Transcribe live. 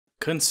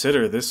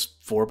Consider this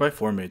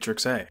 4x4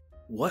 matrix A.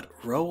 What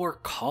row or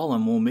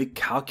column will make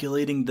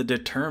calculating the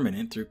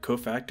determinant through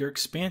cofactor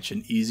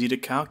expansion easy to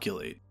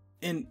calculate?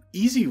 An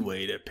easy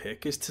way to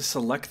pick is to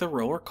select the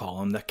row or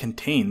column that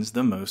contains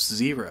the most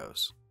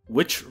zeros.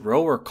 Which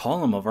row or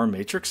column of our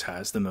matrix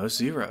has the most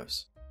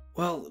zeros?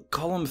 Well,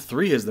 column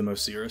 3 has the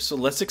most zeros, so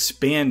let's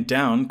expand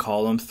down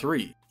column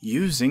 3.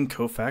 Using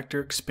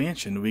cofactor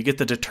expansion, we get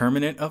the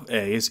determinant of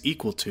A is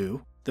equal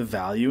to the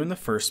value in the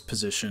first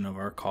position of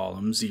our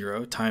column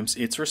 0 times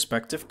its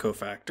respective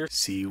cofactor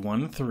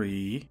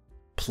C13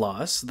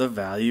 plus the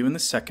value in the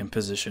second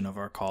position of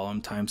our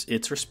column times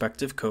its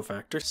respective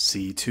cofactor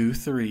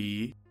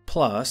C23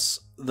 plus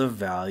the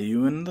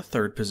value in the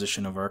third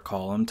position of our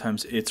column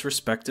times its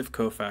respective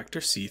cofactor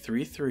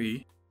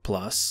C33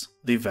 plus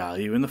the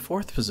value in the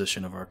fourth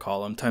position of our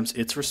column times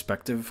its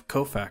respective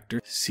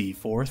cofactor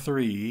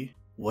C43.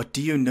 What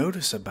do you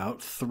notice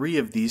about 3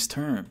 of these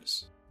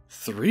terms?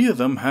 3 of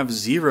them have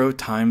 0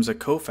 times a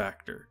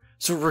cofactor.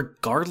 So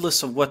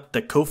regardless of what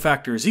the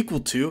cofactor is equal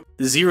to,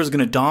 the 0 is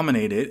going to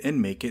dominate it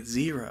and make it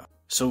 0.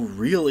 So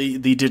really,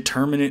 the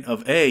determinant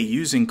of A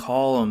using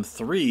column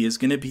 3 is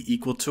going to be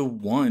equal to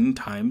 1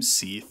 times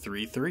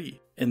C33.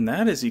 And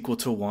that is equal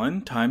to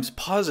 1 times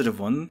positive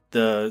 1,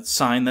 the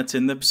sign that's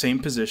in the same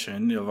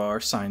position of our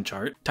sign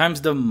chart,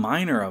 times the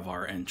minor of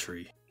our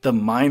entry. The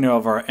minor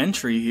of our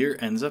entry here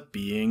ends up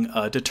being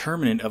a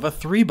determinant of a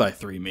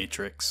 3x3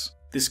 matrix.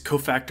 This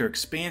cofactor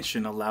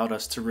expansion allowed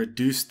us to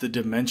reduce the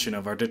dimension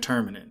of our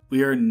determinant.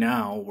 We are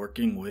now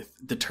working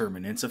with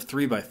determinants of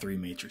 3x3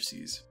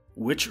 matrices.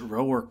 Which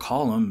row or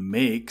column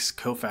makes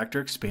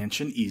cofactor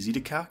expansion easy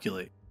to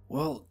calculate?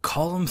 Well,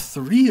 column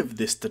 3 of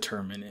this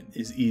determinant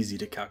is easy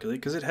to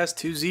calculate because it has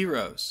 2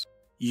 zeros.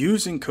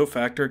 Using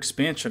cofactor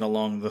expansion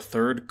along the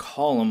third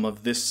column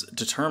of this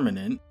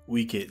determinant,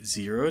 we get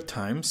 0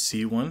 times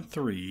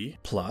C13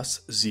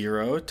 plus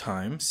 0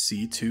 times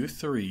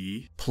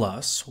C23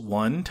 plus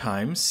 1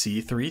 times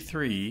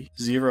C33.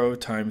 0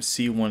 times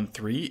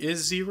C13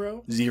 is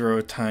 0.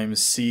 0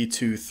 times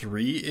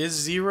C23 is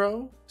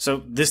 0.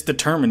 So this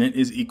determinant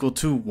is equal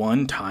to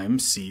 1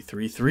 times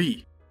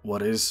C33.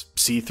 What is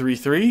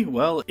C33?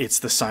 Well, it's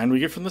the sign we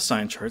get from the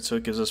sign chart, so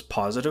it gives us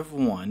positive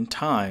 1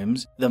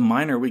 times the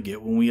minor we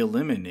get when we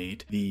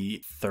eliminate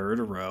the third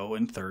row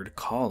and third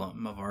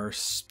column of our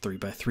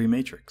 3x3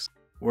 matrix.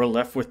 We're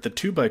left with the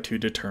 2x2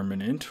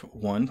 determinant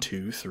 1,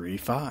 2, 3,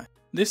 5.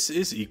 This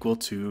is equal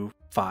to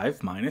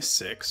 5 minus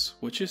 6,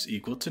 which is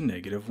equal to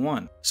negative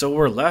 1. So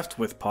we're left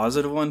with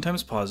positive 1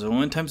 times positive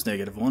 1 times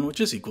negative 1,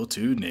 which is equal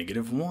to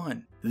negative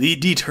 1. The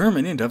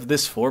determinant of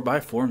this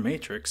 4x4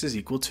 matrix is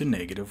equal to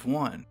negative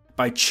 1.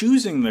 By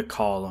choosing the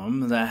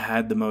column that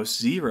had the most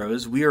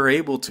zeros, we are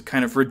able to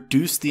kind of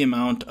reduce the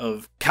amount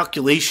of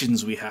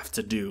calculations we have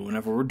to do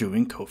whenever we're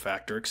doing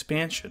cofactor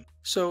expansion.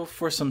 So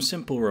for some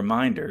simple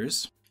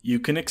reminders, you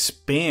can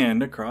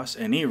expand across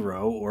any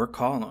row or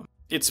column.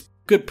 It's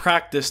good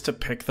practice to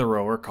pick the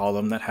row or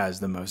column that has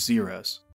the most zeros.